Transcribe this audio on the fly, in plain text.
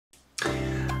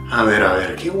A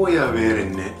ver, ¿qué voy a ver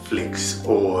en Netflix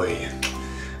hoy?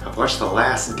 I've watched The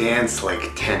Last Dance like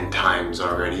 10 times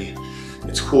already.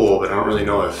 It's cool, but I don't really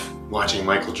know if watching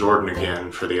Michael Jordan again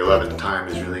for the 11th time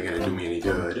is really gonna do me any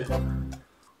good.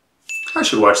 I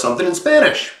should watch something in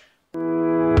Spanish.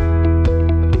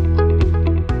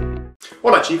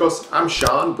 Hola chicos, I'm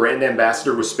Sean, brand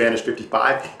ambassador with Spanish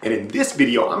 55, and in this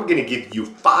video I'm going to give you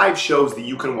 5 shows that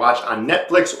you can watch on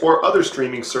Netflix or other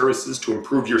streaming services to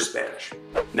improve your Spanish.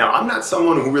 Now, I'm not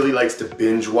someone who really likes to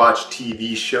binge watch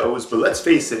TV shows, but let's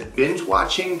face it, binge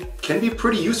watching can be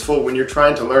pretty useful when you're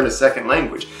trying to learn a second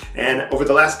language. And over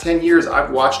the last 10 years,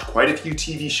 I've watched quite a few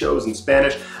TV shows in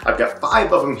Spanish. I've got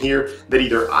 5 of them here that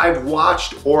either I've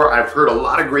watched or I've heard a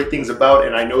lot of great things about,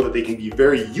 and I know that they can be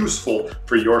very useful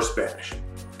for your Spanish.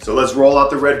 So let's roll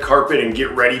out the red carpet and get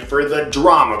ready for the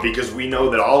drama, because we know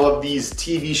that all of these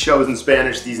TV shows in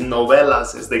Spanish, these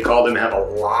novelas as they call them, have a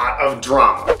lot of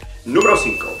drama. Número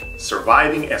 5,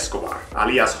 Surviving Escobar,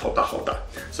 alias JJ.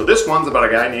 So this one's about a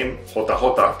guy named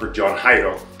JJ, for John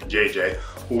Jairo, JJ,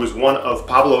 who was one of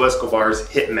Pablo Escobar's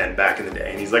hitmen back in the day.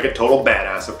 And he's like a total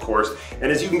badass, of course.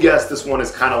 And as you can guess, this one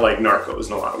is kind of like Narcos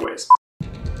in a lot of ways.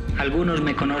 Algunos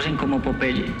me conocen como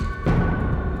Popeye.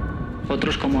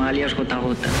 Otros como alias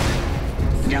JJ.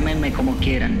 Llámenme como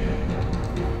quieran.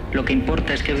 Lo que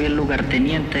importa es que fui el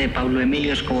lugarteniente de Pablo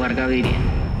Emilio Escobar Gaviria,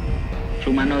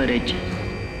 su mano derecha.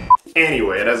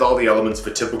 Anyway, it has all the elements of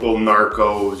a typical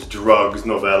Narcos, drugs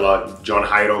novella. John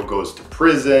Jairo goes to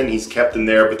prison, he's kept in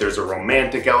there, but there's a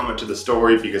romantic element to the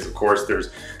story because of course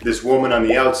there's this woman on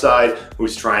the outside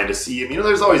who's trying to see him. You know,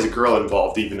 there's always a girl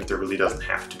involved, even if there really doesn't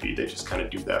have to be. They just kind of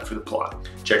do that for the plot.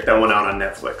 Check that one out on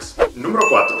Netflix. Número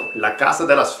 4, La Casa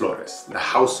de las Flores, The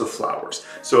House of Flowers.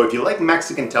 So if you like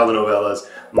Mexican telenovelas,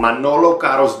 Manolo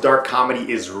Caro's dark comedy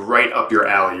is right up your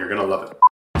alley. You're gonna love it.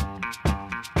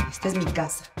 Esta es mi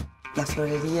casa. La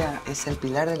florería es el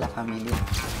pilar de la familia.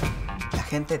 La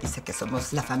gente dice que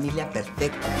somos la familia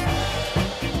perfecta.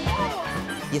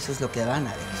 Y eso es lo que van a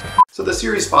ver. So the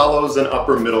series follows an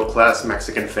upper middle class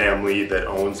Mexican family that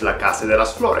owns La Casa de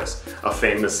las Flores, a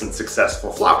famous and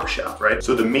successful flower shop, right?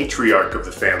 So the matriarch of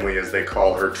the family, as they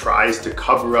call her, tries to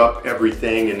cover up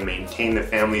everything and maintain the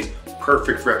family's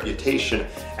perfect reputation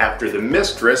after the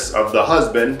mistress of the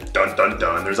husband, dun dun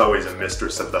dun, there's always a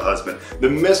mistress of the husband, the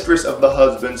mistress of the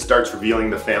husband starts revealing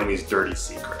the family's dirty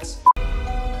secrets.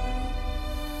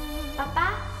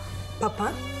 Papá?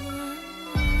 ¿Papá?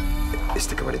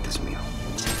 Este cabaret es mío.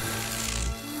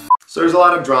 So there's a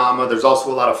lot of drama, there's also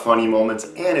a lot of funny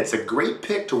moments, and it's a great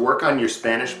pick to work on your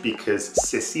Spanish because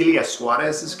Cecilia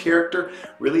Suarez's character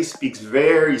really speaks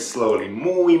very slowly,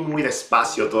 muy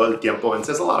despacio todo el tiempo, and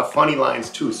says a lot of funny lines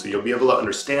too, so you'll be able to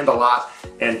understand a lot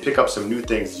and pick up some new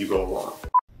things as you go along.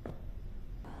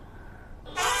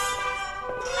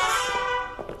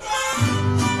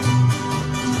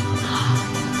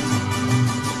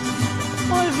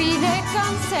 Olvidé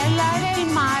cancelar el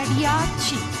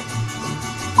mariachi.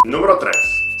 Número 3,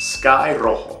 Sky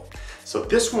Rojo. So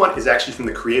this one is actually from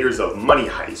the creators of Money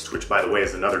Heist, which by the way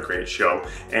is another great show,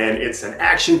 and it's an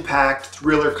action-packed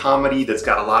thriller comedy that's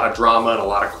got a lot of drama and a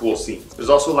lot of cool scenes. There's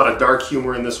also a lot of dark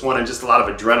humor in this one and just a lot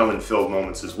of adrenaline-filled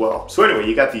moments as well. So anyway,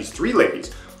 you got these 3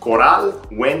 ladies, Coral,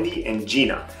 Wendy, and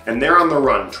Gina, and they're on the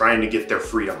run trying to get their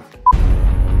freedom.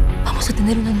 Vamos a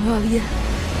tener una nueva vida.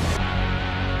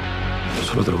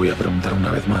 Solo te lo voy a preguntar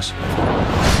una vez más.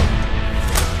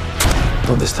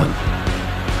 ¿Dónde están?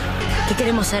 ¿Qué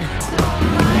queremos ser?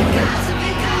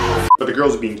 But the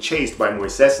girls are being chased by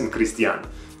Moises and Cristian,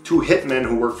 2 hitmen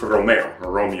who work for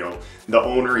Romeo, the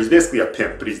owner. He's basically a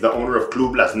pimp, but he's the owner of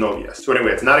Club Las Novias. So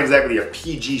anyway, it's not exactly a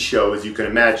PG show as you can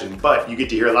imagine, but you get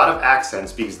to hear a lot of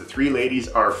accents because the 3 ladies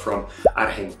are from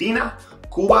Argentina,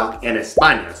 Cuba, and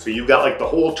España. So you've got like the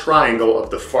whole triangle of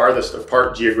the farthest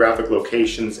apart geographic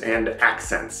locations and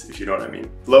accents, if you know what I mean.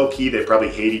 Low key, they probably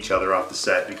hate each other off the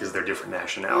set because they're different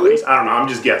nationalities. I don't know, I'm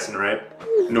just guessing, right?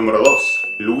 Número 2,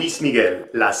 Luis Miguel,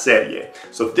 La Serie.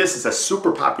 So this is a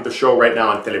super popular show right now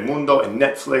on Telemundo and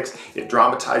Netflix. It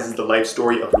dramatizes the life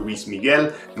story of Luis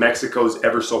Miguel, Mexico's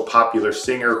ever so popular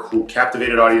singer who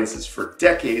captivated audiences for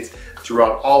decades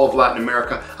throughout all of Latin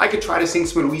America. I could try to sing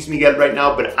some Luis Miguel right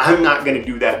now, but I'm not gonna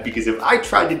do that because if I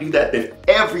tried to do that, then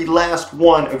every last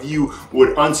one of you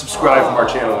would unsubscribe from our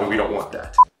channel and we don't want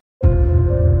that.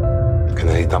 Que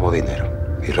necesitamos dinero,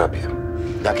 y rápido.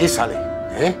 De aquí sale,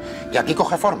 ¿eh? Y aquí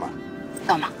coge forma.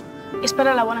 Toma, es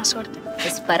para la buena suerte.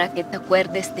 Es para que te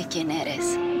acuerdes de quién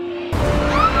eres.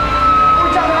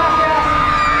 ¡Muchas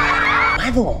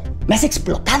gracias! ¡Me has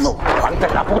explotado!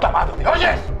 ¡Antes la puta madre! ¿Me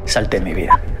oyes? Salte de mi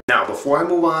vida. Now, before I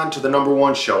move on to the number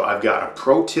one show, I've got a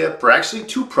pro tip, or actually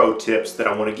two pro tips that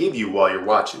I want to give you while you're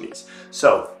watching these.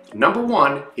 So, number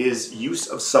one is use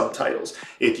of subtitles.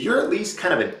 If you're at least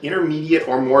kind of an intermediate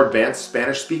or more advanced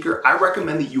Spanish speaker, I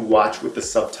recommend that you watch with the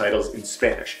subtitles in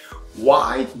Spanish.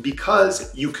 Why?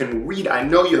 Because you can read. I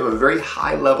know you have a very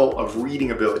high level of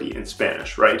reading ability in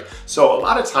Spanish, right? So a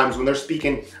lot of times when they're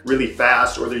speaking really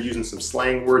fast or they're using some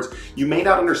slang words, you may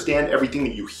not understand everything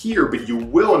that you hear, but you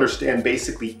will understand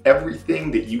basically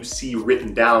everything that you see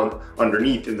written down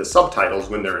underneath in the subtitles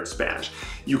when they're in Spanish.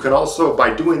 You can also,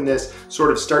 by doing this,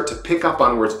 sort of start to pick up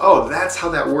on words. Oh, that's how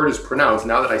that word is pronounced.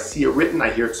 Now that I see it written,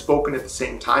 I hear it spoken at the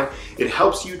same time. It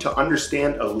helps you to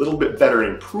understand a little bit better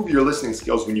and improve your listening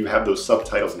skills when you have those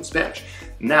subtitles in Spanish.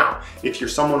 Now, if you're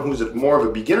someone who's at more of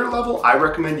a beginner level, I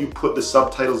recommend you put the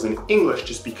subtitles in English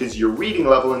just because your reading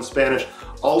level in Spanish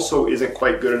also isn't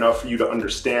quite good enough for you to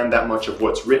understand that much of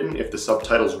what's written if the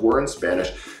subtitles were in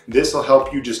Spanish. This will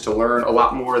help you just to learn a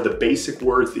lot more of the basic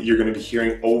words that you're going to be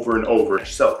hearing over and over.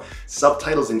 So,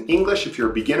 subtitles in English if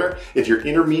you're a beginner. If you're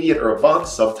intermediate or above,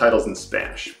 subtitles in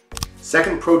Spanish.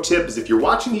 Second pro tip is if you're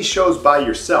watching these shows by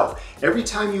yourself, every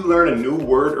time you learn a new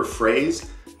word or phrase,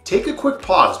 take a quick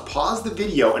pause the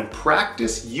video and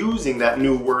practice using that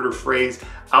new word or phrase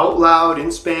out loud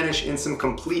in Spanish in some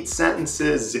complete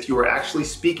sentences as if you were actually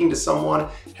speaking to someone,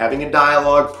 having a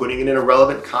dialogue, putting it in a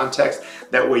relevant context.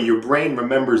 That way your brain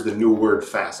remembers the new word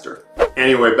faster.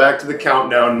 Anyway, back to the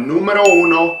countdown. Número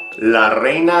uno, La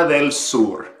Reina del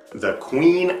Sur, the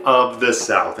Queen of the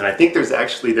South. And I think there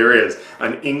is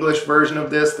an English version of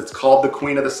this that's called the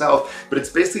Queen of the South, but it's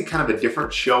basically kind of a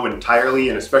different show entirely,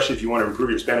 and especially if you want to improve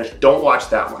your Spanish, don't watch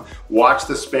that one. Watch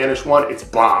the Spanish one, it's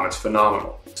bomb, it's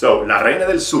phenomenal. So, La Reina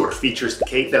del Sur features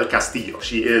Kate del Castillo.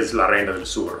 She is La Reina del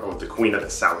Sur, or the Queen of the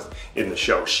South in the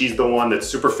show. She's the one that's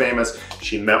super famous.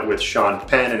 She met with Sean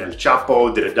Penn and El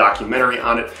Chapo, did a documentary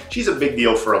on it. She's a big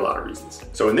deal for a lot of reasons.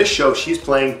 So in this show, she's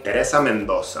playing Teresa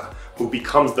Mendoza, who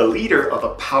becomes the leader of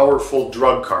a powerful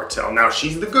drug cartel. Now,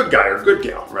 she's the good guy or good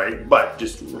gal, right? But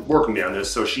just work with me on this.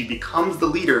 So she becomes the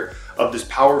leader of this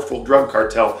powerful drug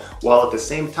cartel while at the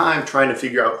same time trying to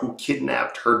figure out who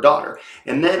kidnapped her daughter.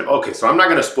 And then, okay, so I'm not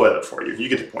gonna spoil it for you. You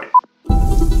get the point.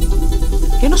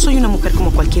 Yo no soy una mujer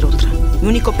como cualquier otra. Mi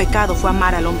único pecado fue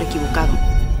amar al hombre equivocado.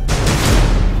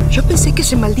 Yo pensé que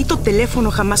ese maldito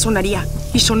teléfono jamás sonaría.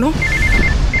 Y sonó.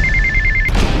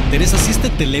 Teresa, si este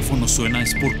teléfono suena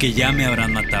es porque ya me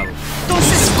habrán matado.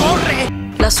 ¡Entonces corre!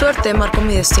 La suerte marcó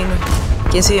mi destino.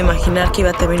 ¿Quién se iba a imaginar que iba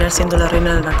a terminar siendo la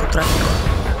reina del narcotráfico?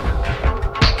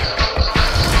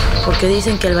 Porque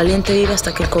dicen que el valiente vive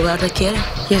hasta que el cobarde quiere.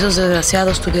 Y esos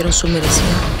desgraciados tuvieron su merecido.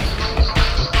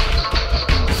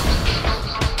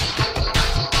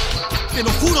 Te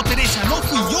lo juro, Teresa, no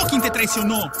fui yo quien te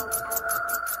traicionó.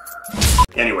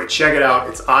 Anyway, check it out.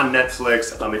 It's on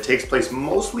Netflix. It takes place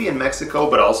mostly in Mexico,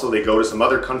 but also they go to some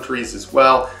other countries as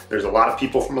well. There's a lot of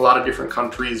people from a lot of different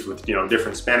countries with, you know,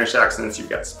 different Spanish accents. You've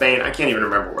got Spain. I can't even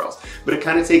remember where else. But it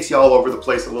kind of takes you all over the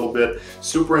place a little bit.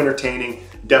 Super entertaining.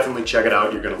 Definitely check it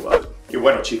out. You're going to love it. Y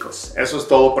bueno, chicos, eso es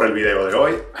todo por el video de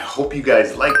hoy. I hope you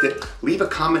guys liked it. Leave a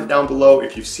comment down below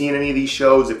if you've seen any of these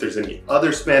shows, if there's any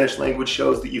other Spanish language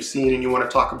shows that you've seen and you want to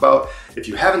talk about. If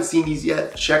you haven't seen these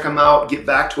yet, check them out. Get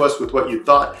back to us with what you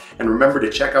thought. And remember to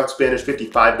check out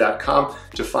Spanish55.com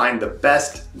to find the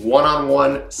best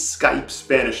one-on-one Skype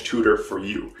Spanish tutor for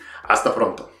you. Hasta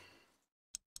pronto.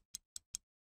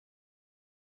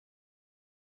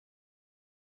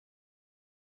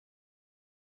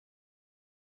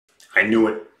 I knew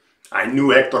it. I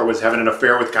knew Hector was having an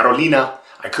affair with Carolina.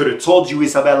 I could have told you,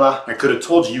 Isabella. I could have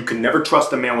told you you can never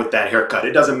trust a man with that haircut.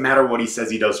 It doesn't matter what he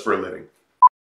says he does for a living.